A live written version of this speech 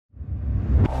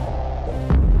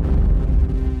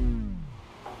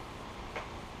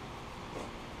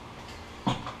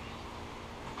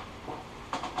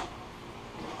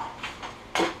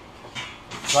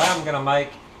Today I'm going to make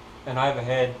an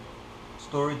overhead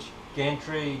storage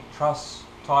gantry truss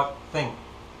type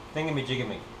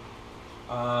thingamajigamy.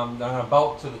 I'm going to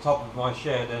bolt to the top of my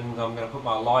shed and I'm going to put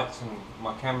my lights and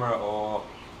my camera or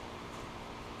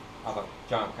other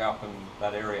junk up in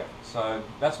that area. So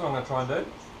that's what I'm going to try and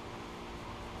do.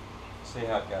 See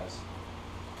how it goes.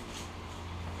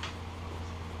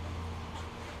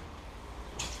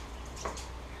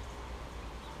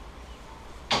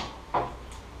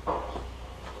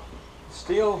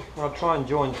 Steel, when I try and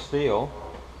join steel,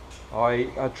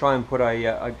 I try and put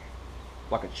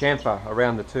like a chamfer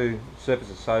around the two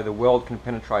surfaces so the weld can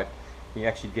penetrate. You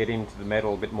actually get into the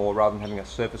metal a bit more rather than having a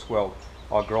surface weld.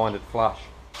 I grind it flush.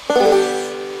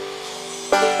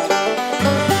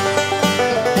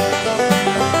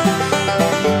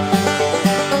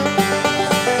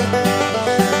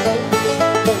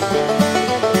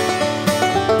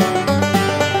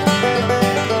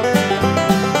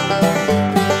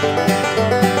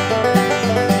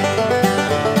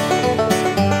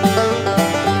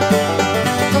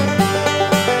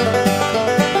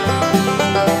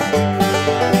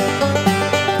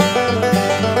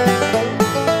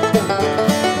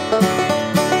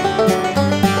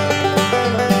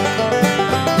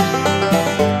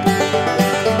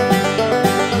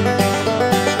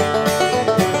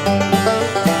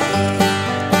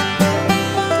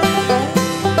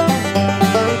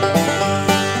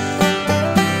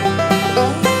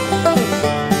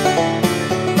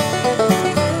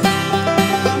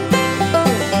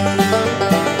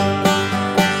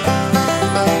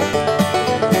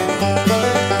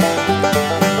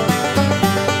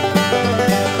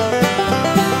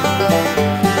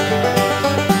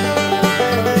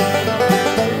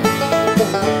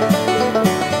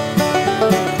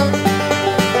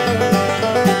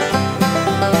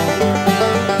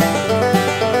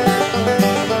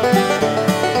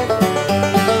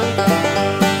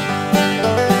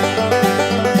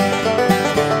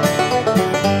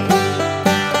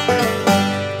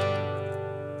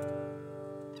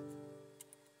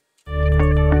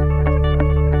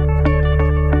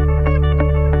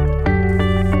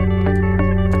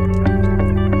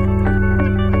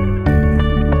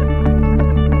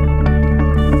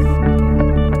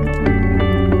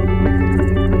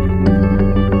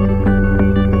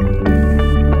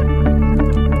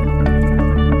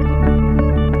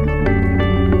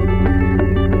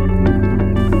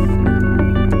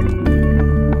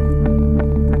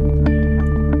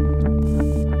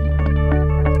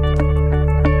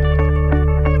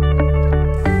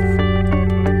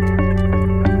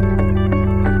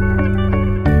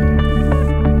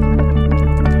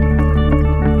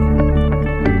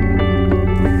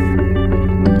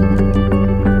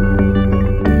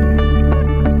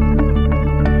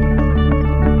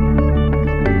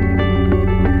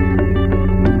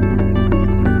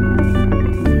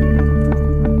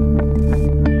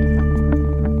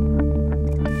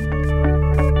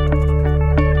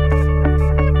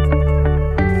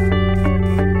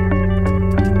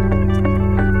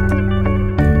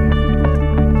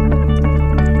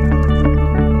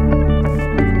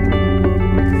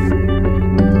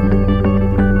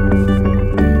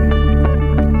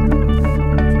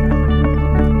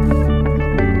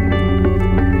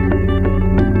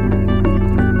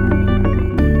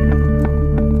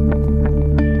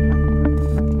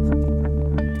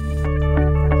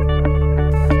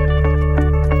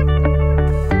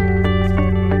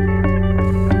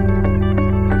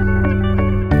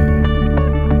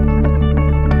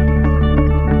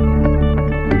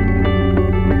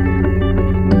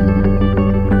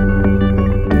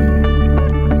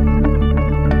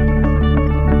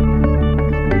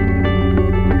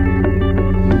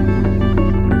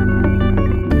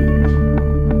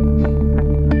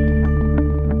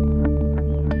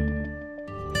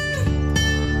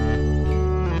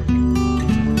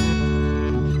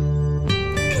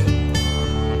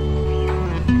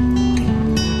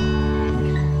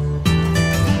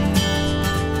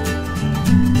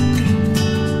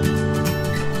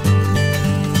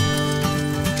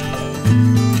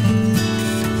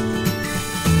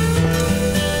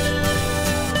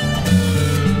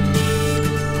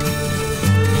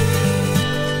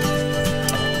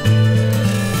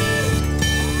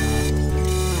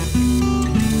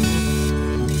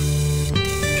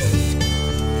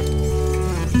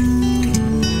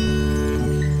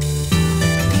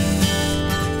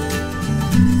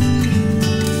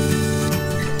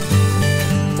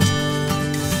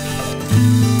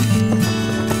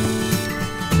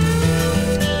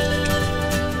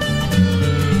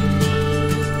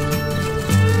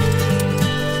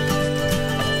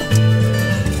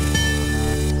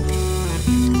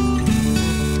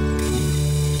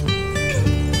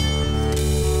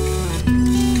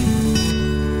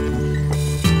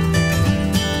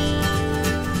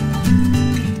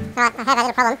 Right, I have a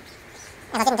little problem,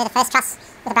 as I didn't do the first truss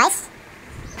with a brace.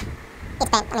 It's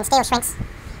bent. I mean, steel shrinks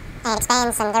and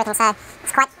expands and everything, so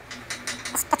it's quite...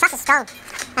 The truss is strong, so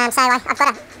I've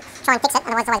got to try and fix it,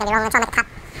 otherwise it's always going to be wrong. I'm going to try and make a cut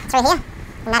through here,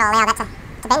 and that'll allow that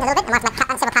to bend a little bit. I might have to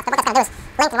cut several cuts, but what that's going to do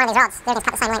is lengthen one of these rods. Everything's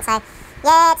cut the same length, so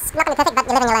yeah, it's not going to be perfect, but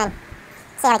you live and you learn.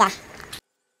 See how we go.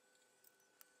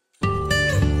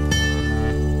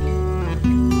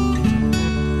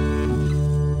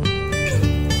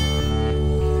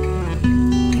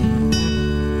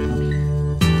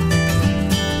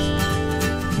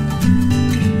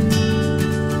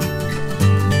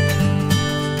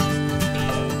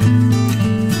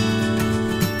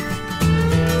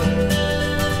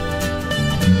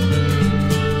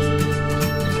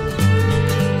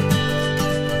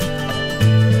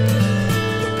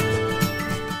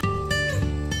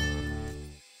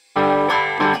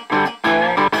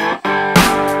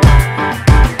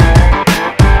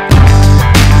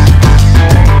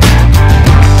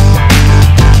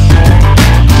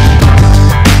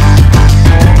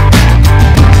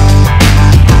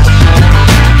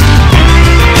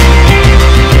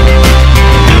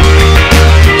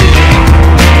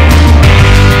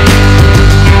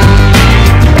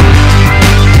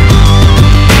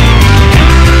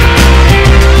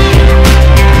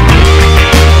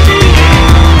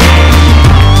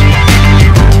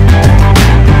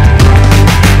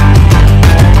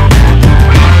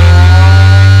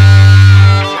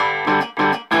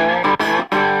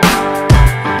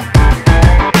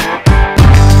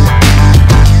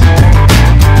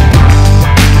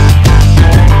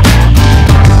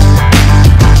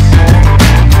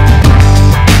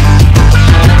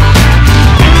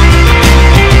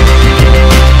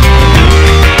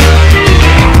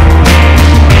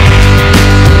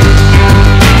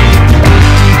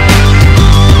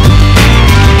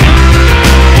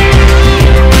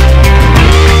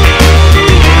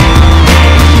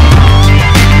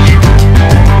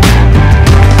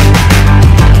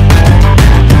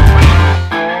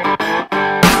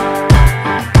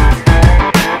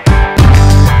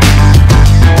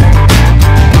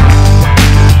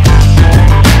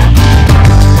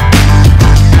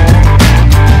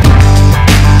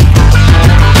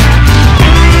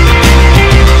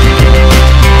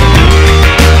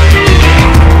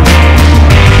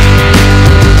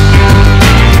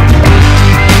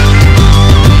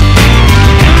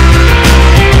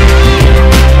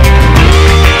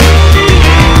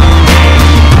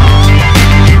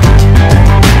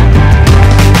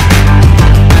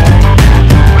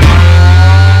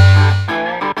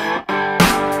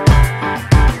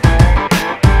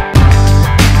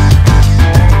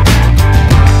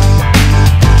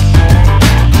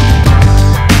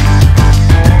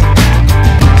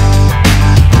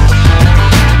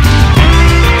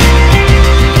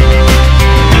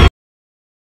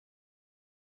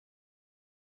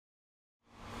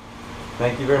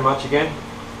 Thank you very much again,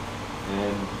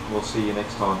 and we'll see you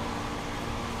next time.